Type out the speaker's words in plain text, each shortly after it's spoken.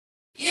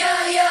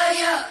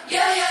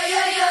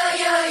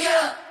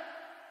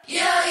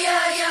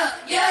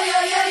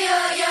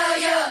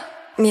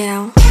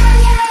Meow.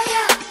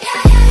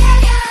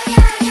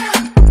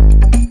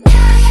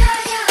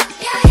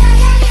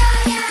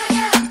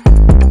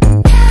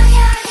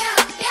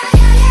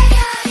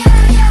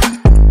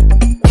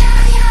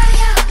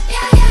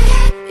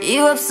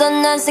 You 없어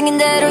난 생긴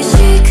대로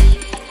chic.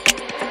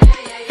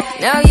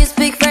 Now you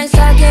speak French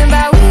talking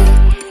about we.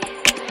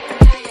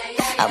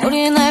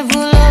 아무리 날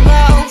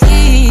불러봐 oh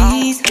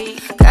please.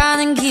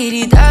 가는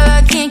길이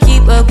달라 can't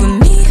keep up with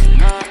me.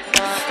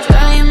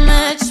 Try and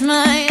match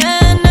my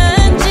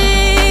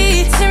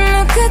energy.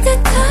 침묵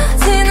끝에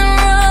터지는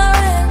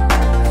roaring.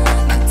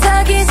 막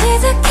타기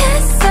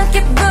시작했어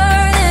keep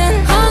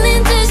burning.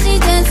 홀린 듯이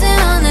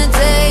dancing on the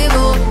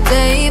table.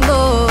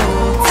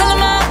 Tell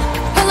 'em I'm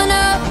pulling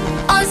up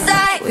on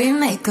site. We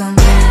make 'em.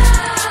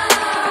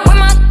 We're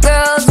my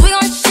girls, we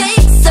gon'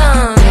 shake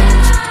some.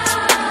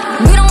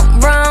 We don't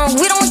run,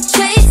 we don't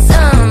chase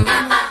them.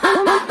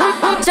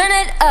 Turn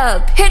it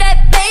up, hear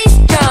that bass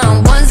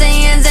drum. Ones and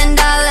years and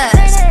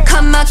dollars.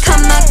 Come on,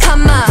 come on,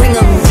 come on. Bring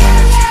 'em.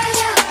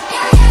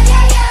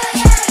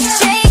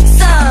 Shake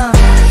some.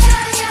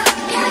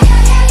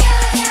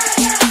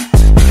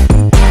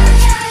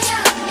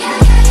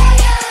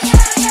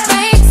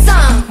 Break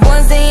some.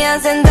 Ones and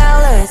years and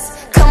dollars.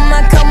 Come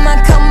on, come on,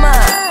 come on.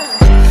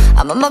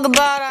 I'ma mug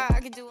about her, I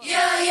can do it.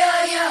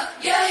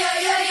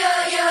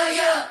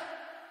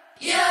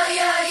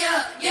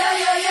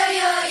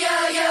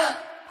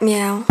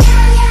 Meow.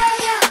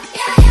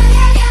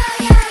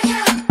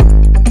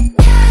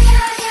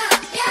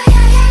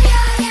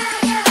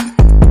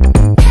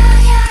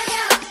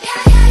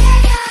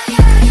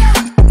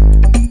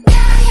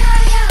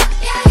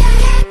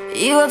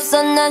 You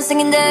없어 난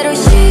생긴 대로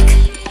chic.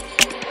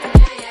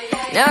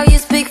 Now you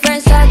speak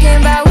French talking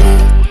about we.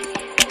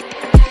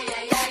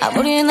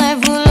 아무리 날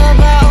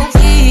불러봐 oh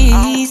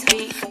please.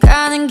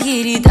 가는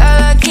길이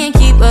달라 can't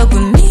keep up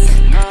with me.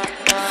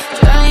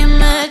 Try and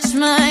match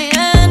my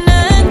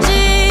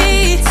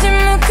energy.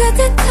 침묵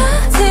끝에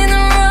터지는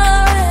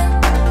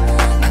roaring.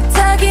 막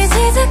타기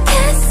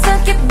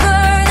시작했어 keep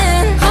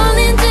burning.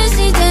 홀린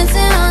듯이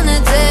dancing on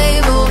the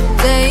table.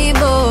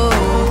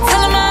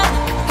 Tell 'em I'm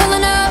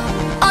pulling up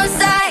on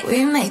site.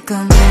 We make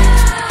 'em.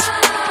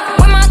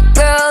 We're my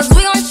girls,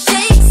 we gon'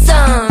 shake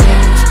some.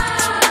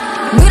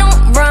 We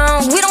don't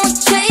run, we don't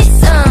chase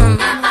them.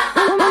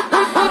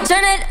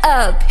 Turn it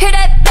up, hear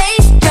that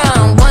bass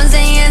drum. Ones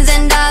and years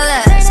and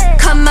dollars.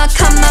 Come on,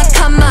 come on,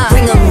 come on.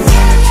 Bring 'em.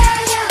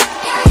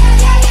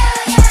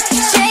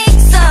 Shake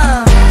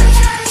some.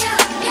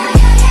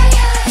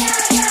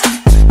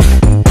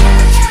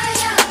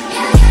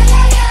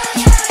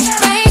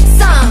 Break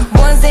some.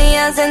 Ones and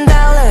years and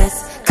dollars.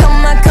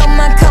 Come on, come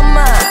on, come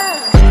on.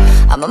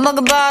 I'm a mug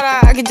about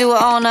her, I can do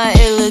it all night,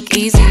 it look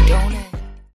easy, don't it?